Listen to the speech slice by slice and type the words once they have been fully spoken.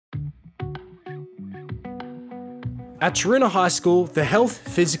At Taroona High School, the health,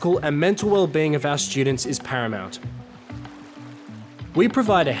 physical and mental well-being of our students is paramount. We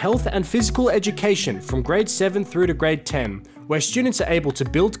provide a health and physical education from grade 7 through to grade 10, where students are able to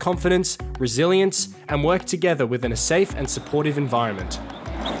build confidence, resilience, and work together within a safe and supportive environment.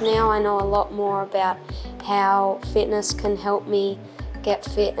 Now I know a lot more about how fitness can help me get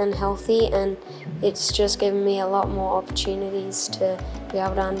fit and healthy, and it's just given me a lot more opportunities to be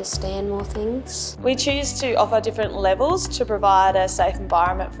able to understand more things. We choose to offer different levels to provide a safe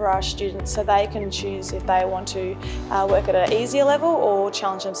environment for our students so they can choose if they want to work at an easier level or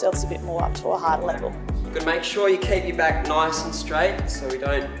challenge themselves a bit more up to a harder level. You've got to make sure you keep your back nice and straight so we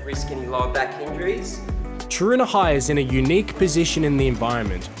don't risk any lower back injuries. Taroona High is in a unique position in the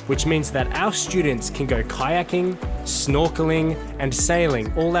environment, which means that our students can go kayaking, snorkeling and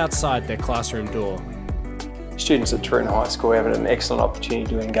sailing all outside their classroom door. Students at Taroona High School have an excellent opportunity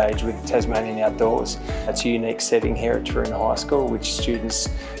to engage with Tasmanian outdoors. It's a unique setting here at Taroona High School, which students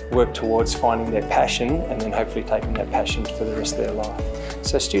work towards finding their passion and then hopefully taking that passion for the rest of their life.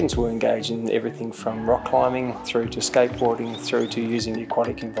 So students will engage in everything from rock climbing through to skateboarding through to using the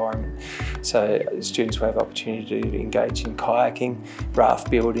aquatic environment. So students will have opportunity to engage in kayaking, raft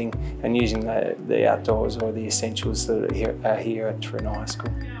building and using the outdoors or the essentials that are here at Taroona High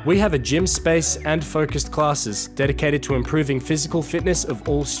School. We have a gym space and focused classes dedicated to improving physical fitness of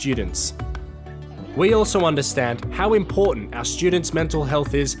all students. We also understand how important our students' mental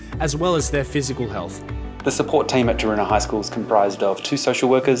health is, as well as their physical health. The support team at Taroona High School is comprised of 2 social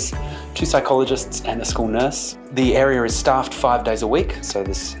workers, 2 psychologists and a school nurse. The area is staffed 5 days a week, so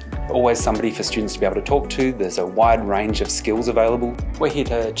there's always somebody for students to be able to talk to. There's a wide range of skills available. We're here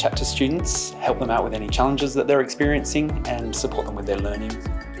to chat to students, help them out with any challenges that they're experiencing and support them with their learning.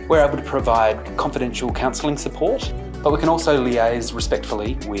 We're able to provide confidential counselling support, but we can also liaise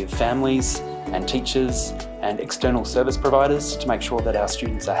respectfully with families and teachers and external service providers to make sure that our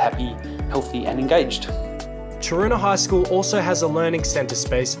students are happy, healthy and engaged. Taroona High School also has a learning centre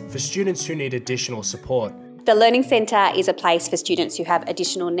space for students who need additional support. The Learning Centre is a place for students who have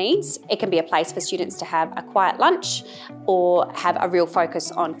additional needs. It can be a place for students to have a quiet lunch or have a real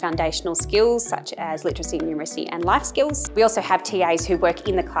focus on foundational skills such as literacy, numeracy and life skills. We also have TAs who work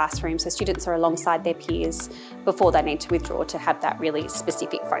in the classroom, so students are alongside their peers before they need to withdraw to have that really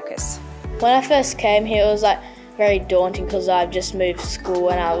specific focus. When I first came here, it was very daunting because I've just moved school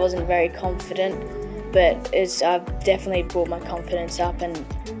and I wasn't very confident, but I've definitely brought my confidence up and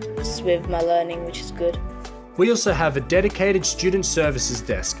with my learning, which is good. We also have a dedicated student services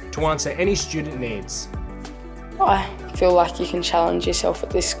desk to answer any student needs. I feel like you can challenge yourself at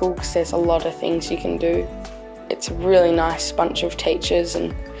this school because there's a lot of things you can do. It's a really nice bunch of teachers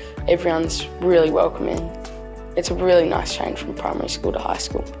and everyone's really welcoming. It's a really nice change from primary school to high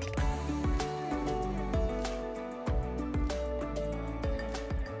school.